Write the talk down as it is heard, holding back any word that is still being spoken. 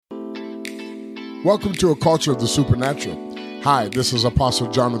Welcome to A Culture of the Supernatural. Hi, this is Apostle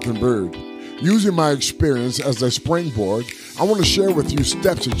Jonathan Bird. Using my experience as a springboard, I want to share with you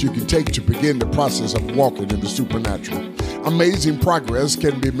steps that you can take to begin the process of walking in the supernatural. Amazing progress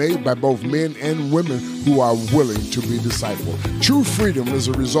can be made by both men and women who are willing to be discipled. True freedom is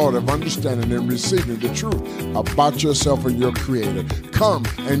a result of understanding and receiving the truth about yourself and your Creator. Come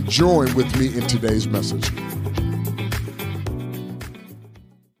and join with me in today's message.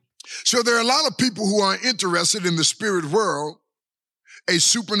 So there are a lot of people who are interested in the spirit world. A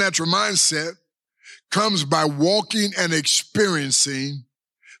supernatural mindset comes by walking and experiencing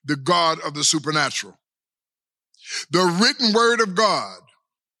the God of the supernatural. The written word of God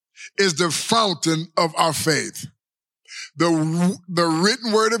is the fountain of our faith. The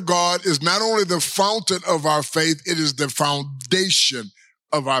written word of God is not only the fountain of our faith, it is the foundation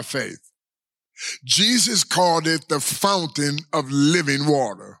of our faith. Jesus called it the fountain of living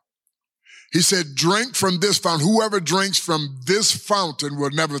water. He said, drink from this fountain. Whoever drinks from this fountain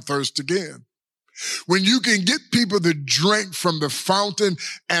will never thirst again. When you can get people to drink from the fountain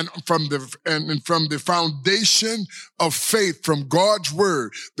and from the foundation of faith from God's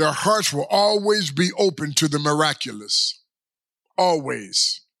word, their hearts will always be open to the miraculous.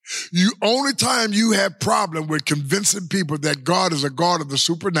 Always. Only time you have problem with convincing people that God is a God of the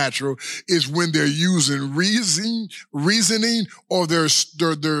supernatural is when they're using reasoning, or they're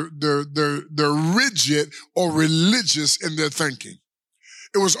rigid or religious in their thinking.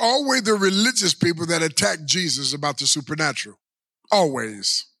 It was always the religious people that attacked Jesus about the supernatural.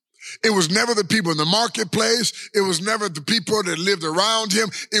 Always. It was never the people in the marketplace. It was never the people that lived around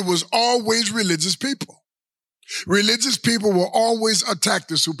him. It was always religious people. Religious people will always attack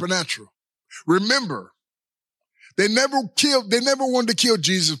the supernatural. Remember, they never wanted to kill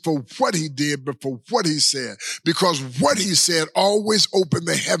Jesus for what he did, but for what he said. Because what he said always opened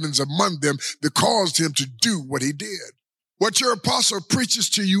the heavens among them that caused him to do what he did. What your apostle preaches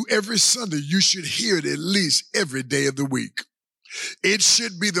to you every Sunday, you should hear it at least every day of the week. It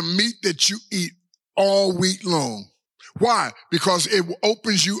should be the meat that you eat all week long. Why? Because it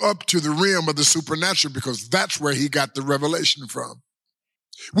opens you up to the realm of the supernatural, because that's where he got the revelation from.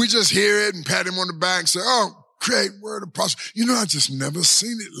 We just hear it and pat him on the back and say, oh, great word, apostle. I just never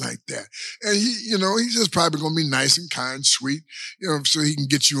seen it like that. And he's just probably going to be nice and kind, sweet, so he can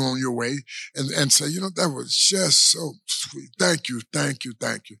get you on your way and say, that was just so sweet. Thank you, thank you,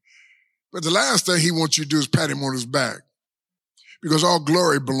 thank you. But the last thing he wants you to do is pat him on his back, because all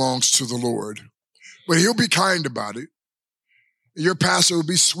glory belongs to the Lord. But he'll be kind about it. Your pastor will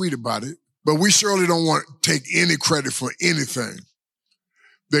be sweet about it, but we surely don't want to take any credit for anything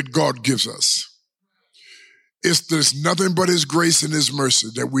that God gives us. There's nothing but his grace and his mercy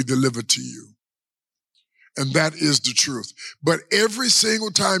that we deliver to you. And that is the truth. But every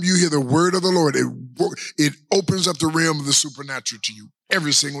single time you hear the word of the Lord, it opens up the realm of the supernatural to you.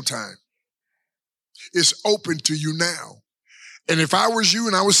 Every single time. It's open to you now. And if I was you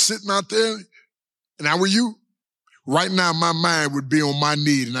and I was sitting out there and I were you, right now, my mind would be on my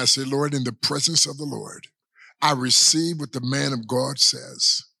need. And I say, Lord, in the presence of the Lord, I receive what the man of God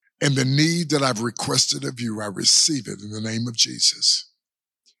says. And the need that I've requested of you, I receive it in the name of Jesus.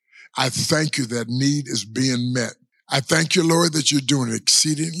 I thank you that need is being met. I thank you, Lord, that you're doing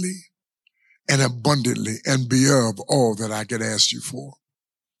exceedingly and abundantly and beyond all that I could ask you for.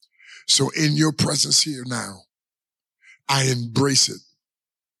 So in your presence here now, I embrace it.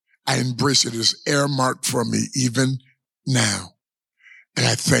 I embrace it as earmarked for me even now. And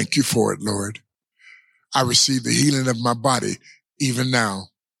I thank you for it, Lord. I receive the healing of my body even now.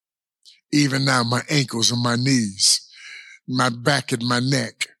 Even now, my ankles and my knees, my back and my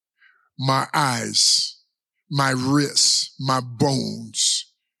neck, my eyes, my wrists, my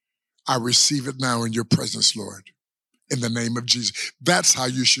bones. I receive it now in your presence, Lord, in the name of Jesus. That's how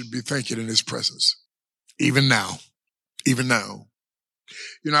you should be thinking in his presence. Even now. Even now.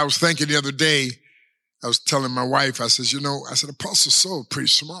 I was thinking the other day, I was telling my wife, I said, Apostle Soul, pretty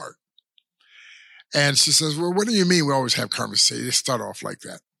smart. And she says, well, what do you mean? We always have conversations. They start off like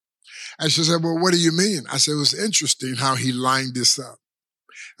that. And she said, well, what do you mean? I said, it was interesting how he lined this up.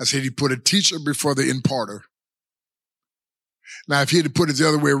 I said, he put a teacher before the imparter. Now, if he had put it the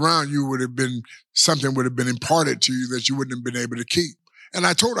other way around, something would have been imparted to you that you wouldn't have been able to keep. And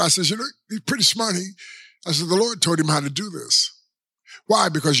I told her, I said, he's pretty smart. I said, the Lord told him how to do this. Why?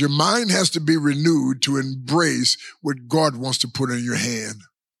 Because your mind has to be renewed to embrace what God wants to put in your hand.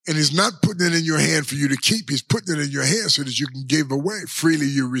 And he's not putting it in your hand for you to keep. He's putting it in your hand so that you can give away. Freely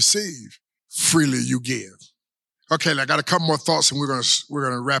you receive, freely you give. Okay, I got a couple more thoughts and we're going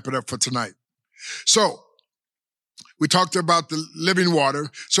to wrap it up for tonight. So We talked about the living water.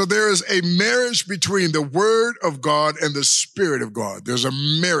 So there is a marriage between the Word of God and the Spirit of God. There's a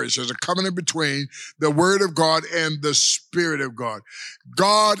marriage. There's a covenant between the Word of God and the Spirit of God.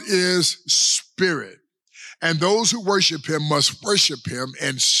 God is Spirit. And those who worship Him must worship Him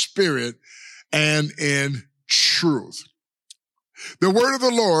in spirit and in truth. The Word of the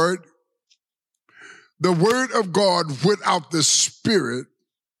Lord, the Word of God without the Spirit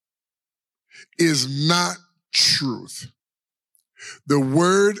is not truth. The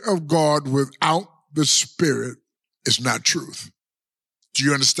Word of God without the Spirit is not truth. Do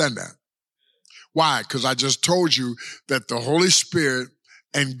you understand that? Why? Because I just told you that the Holy Spirit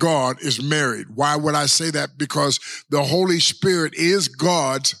and God is married. Why would I say that? Because the Holy Spirit is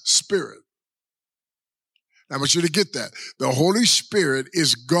God's Spirit. I want you to get that. The Holy Spirit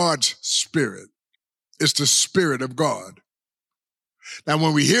is God's Spirit. It's the Spirit of God. Now,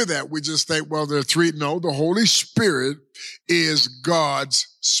 when we hear that, we just think, well, there are three. No, the Holy Spirit is God's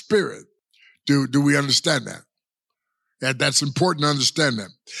Spirit. Do we understand that? That's important to understand that.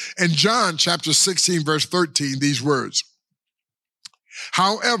 In John chapter 16, verse 13, these words.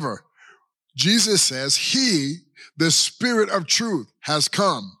 However, Jesus says, He, the Spirit of truth, has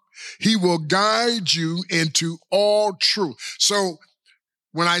come. He will guide you into all truth. So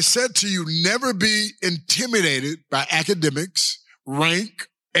when I said to you, never be intimidated by academics, rank,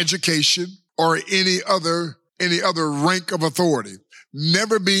 education, or any other rank of authority.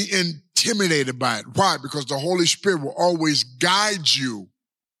 Never be intimidated by it. Why? Because the Holy Spirit will always guide you.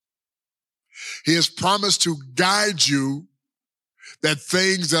 He has promised to guide you that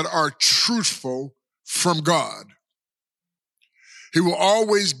things that are truthful from God. He will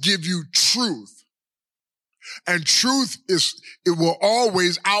always give you truth. And truth it will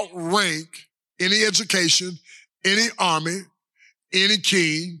always outrank any education, any army, any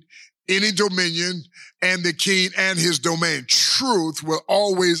king, any dominion, and the king and his domain. Truth will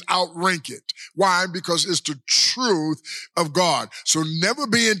always outrank it. Why? Because it's the truth of God. So never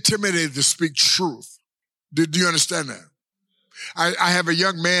be intimidated to speak truth. Do you understand that? I have a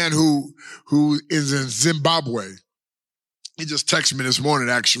young man who is in Zimbabwe. He just texted me this morning,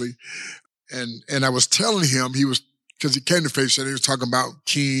 actually. And I was telling him, because he came to faith, and he was talking about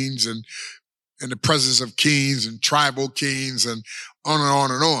kings and the presence of kings and tribal kings and on and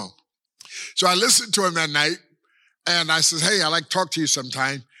on and on. So I listened to him that night and I said, hey, I'd like to talk to you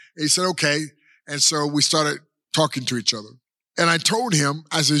sometime. And he said, okay. And so we started talking to each other. And I told him,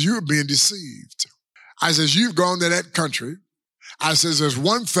 I said, you're being deceived. I said, you've gone to that country. I says, there's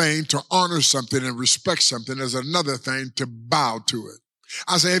one thing to honor something and respect something. There's another thing to bow to it.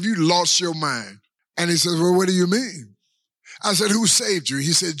 I said, have you lost your mind? And he says, well, what do you mean? I said, who saved you?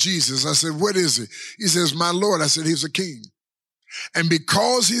 He said, Jesus. I said, what is it? He says, my Lord. I said, he's a king. And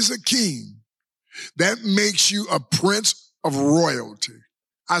because he's a king, that makes you a prince of royalty.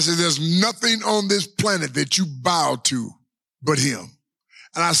 I said, there's nothing on this planet that you bow to but him.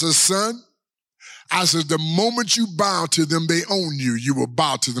 And I said, son, I said, the moment you bow to them, they own you. You will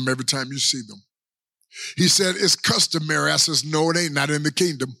bow to them every time you see them. He said, it's customary. I says, no, it ain't, not in the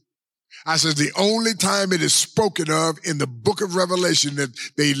kingdom. I says, the only time it is spoken of in the book of Revelation that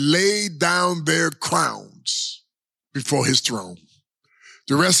they laid down their crowns before his throne.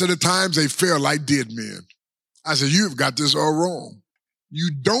 The rest of the times they fell like dead men. I said, you've got this all wrong. You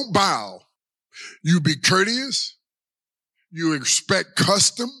don't bow. You be courteous. You expect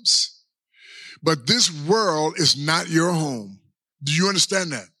customs. But this world is not your home. Do you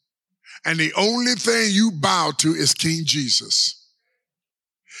understand that? And the only thing you bow to is King Jesus.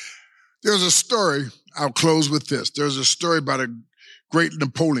 There's a story, I'll close with this. There's a story about a great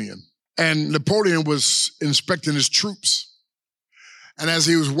Napoleon. And Napoleon was inspecting his troops. And as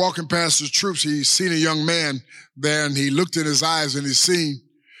he was walking past his troops, he seen a young man there, and he looked in his eyes and he seen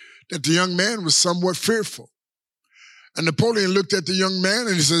that the young man was somewhat fearful. And Napoleon looked at the young man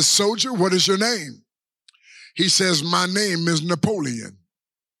and he says, soldier, what is your name? He says, my name is Napoleon.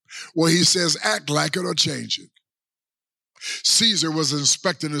 Well, he says, act like it or change it. Caesar was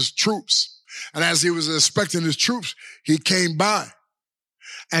inspecting his troops. And as he was inspecting his troops, he came by.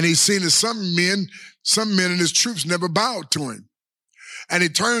 And he seen that some men in his troops never bowed to him. And he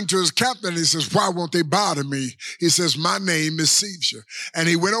turned to his captain and he says, why won't they bow to me? He says, my name is Caesar. And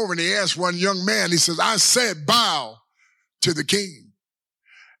he went over and he asked one young man, he says, I said bow to the king.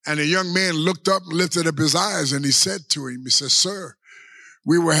 And the young man looked up and lifted up his eyes and he said to him, he says, sir,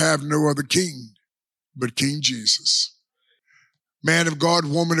 we will have no other king but King Jesus. Man of God,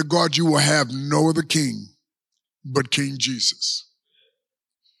 woman of God, you will have no other king but King Jesus.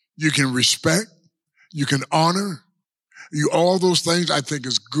 You can respect, you can honor, all those things I think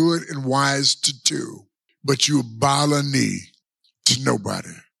is good and wise to do. but you bow a knee to nobody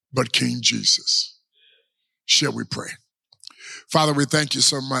but King Jesus. Shall we pray? Father, we thank you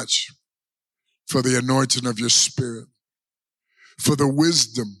so much for the anointing of your Spirit, for the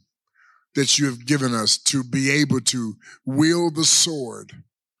wisdom that you have given us to be able to wield the sword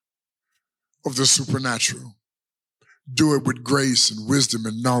of the supernatural. Do it with grace and wisdom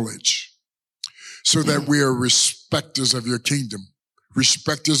and knowledge so that we are respecters of your kingdom,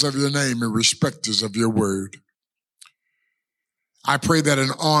 respecters of your name, and respecters of your word. I pray that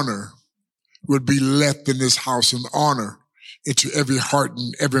an honor would be left in this house, an honor into every heart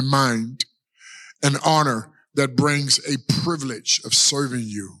and every mind, an honor that brings a privilege of serving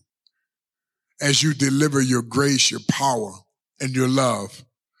you as you deliver your grace, your power, and your love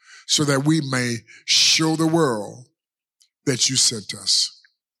so that we may show the world that you sent us.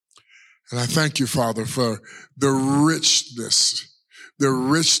 And I thank you, Father, for the richness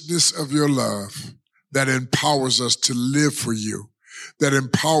of your love that empowers us to live for you, that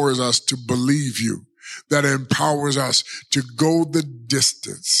empowers us to believe you, that empowers us to go the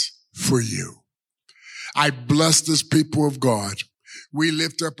distance for you. I bless this people of God. We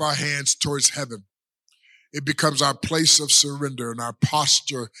lift up our hands towards heaven. It becomes our place of surrender and our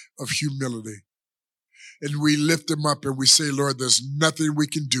posture of humility. And we lift them up and we say, Lord, there's nothing we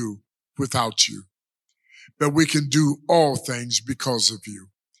can do without you, but we can do all things because of you.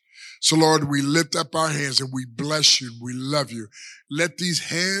 So, Lord, we lift up our hands and we bless you and we love you. Let these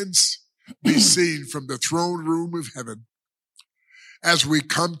hands be seen from the throne room of heaven as we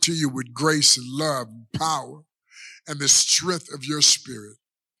come to you with grace and love and power and the strength of your Spirit.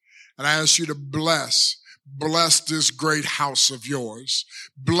 And I ask you to bless this great house of yours,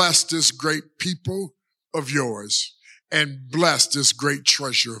 bless this great people of yours, and bless this great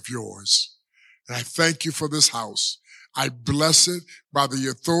treasure of yours. And I thank you for this house. I bless it by the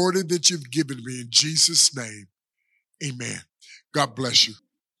authority that you've given me in Jesus' name. Amen. God bless you.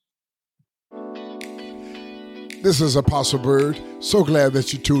 This is Apostle Bird. So glad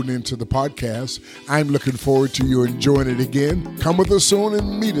that you tuned into the podcast. I'm looking forward to you enjoying it again. Come with us soon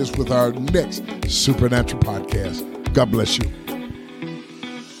and meet us with our next Supernatural podcast. God bless you.